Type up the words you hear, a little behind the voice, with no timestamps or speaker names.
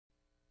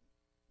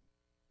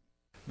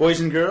Boys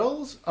and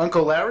girls,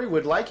 Uncle Larry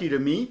would like you to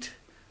meet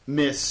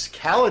Miss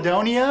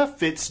Caledonia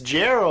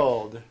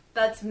Fitzgerald.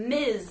 That's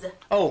Ms.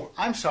 Oh,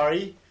 I'm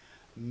sorry.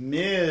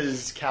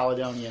 Ms.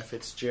 Caledonia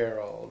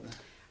Fitzgerald.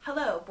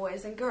 Hello,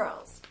 boys and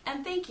girls.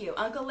 And thank you,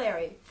 Uncle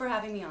Larry, for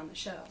having me on the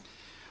show.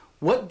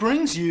 What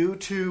brings you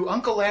to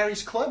Uncle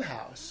Larry's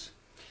clubhouse?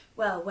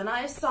 Well, when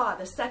I saw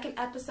the second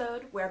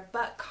episode where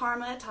Buck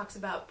Karma talks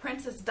about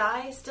Princess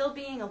Di still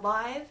being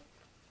alive,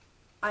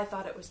 I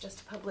thought it was just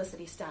a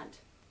publicity stunt.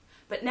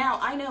 But now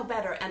I know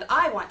better, and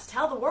I want to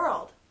tell the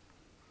world.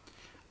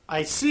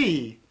 I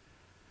see.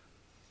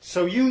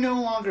 So you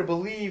no longer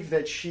believe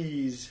that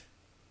she's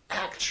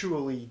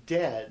actually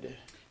dead?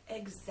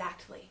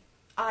 Exactly.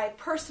 I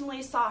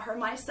personally saw her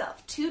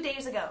myself 2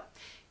 days ago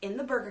in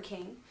the Burger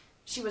King.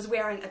 She was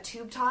wearing a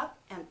tube top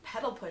and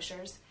pedal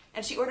pushers,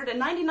 and she ordered a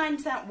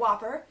 99-cent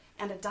Whopper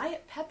and a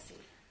Diet Pepsi.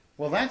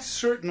 Well, that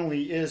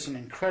certainly is an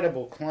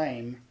incredible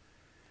claim.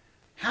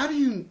 How do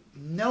you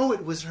know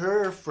it was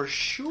her for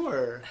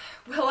sure?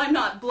 Well, I'm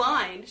not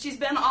blind. She's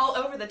been all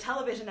over the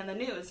television and the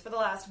news for the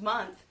last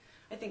month.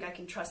 I think I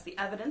can trust the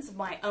evidence of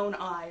my own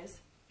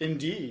eyes.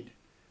 Indeed.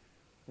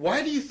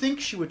 Why do you think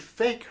she would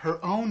fake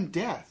her own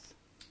death?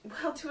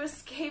 Well, to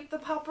escape the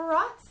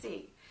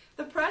paparazzi,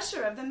 the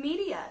pressure of the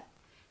media.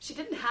 She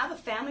didn't have a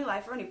family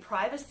life or any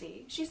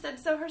privacy. She said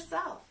so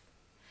herself.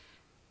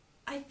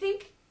 I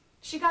think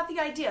she got the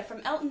idea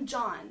from Elton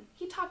John.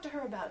 He talked to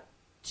her about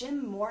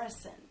Jim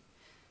Morrison.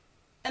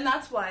 And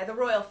that's why the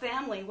royal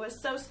family was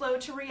so slow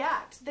to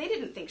react. They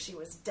didn't think she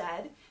was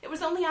dead. It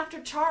was only after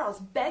Charles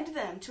begged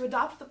them to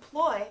adopt the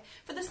ploy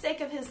for the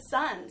sake of his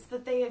sons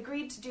that they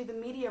agreed to do the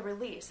media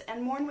release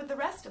and mourn with the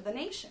rest of the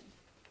nation.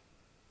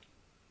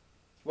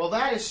 Well,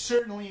 that is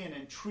certainly an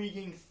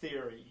intriguing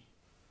theory.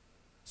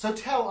 So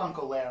tell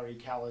Uncle Larry,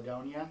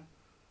 Caledonia,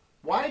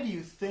 why do you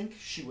think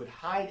she would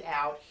hide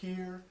out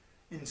here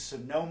in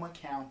Sonoma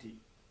County?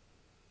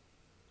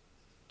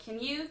 Can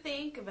you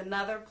think of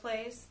another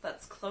place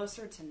that's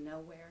closer to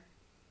nowhere?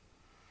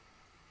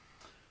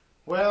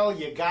 Well,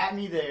 you got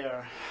me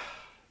there.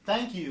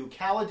 Thank you,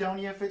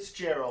 Caledonia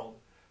Fitzgerald,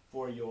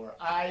 for your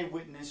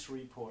eyewitness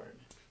report.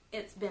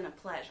 It's been a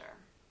pleasure.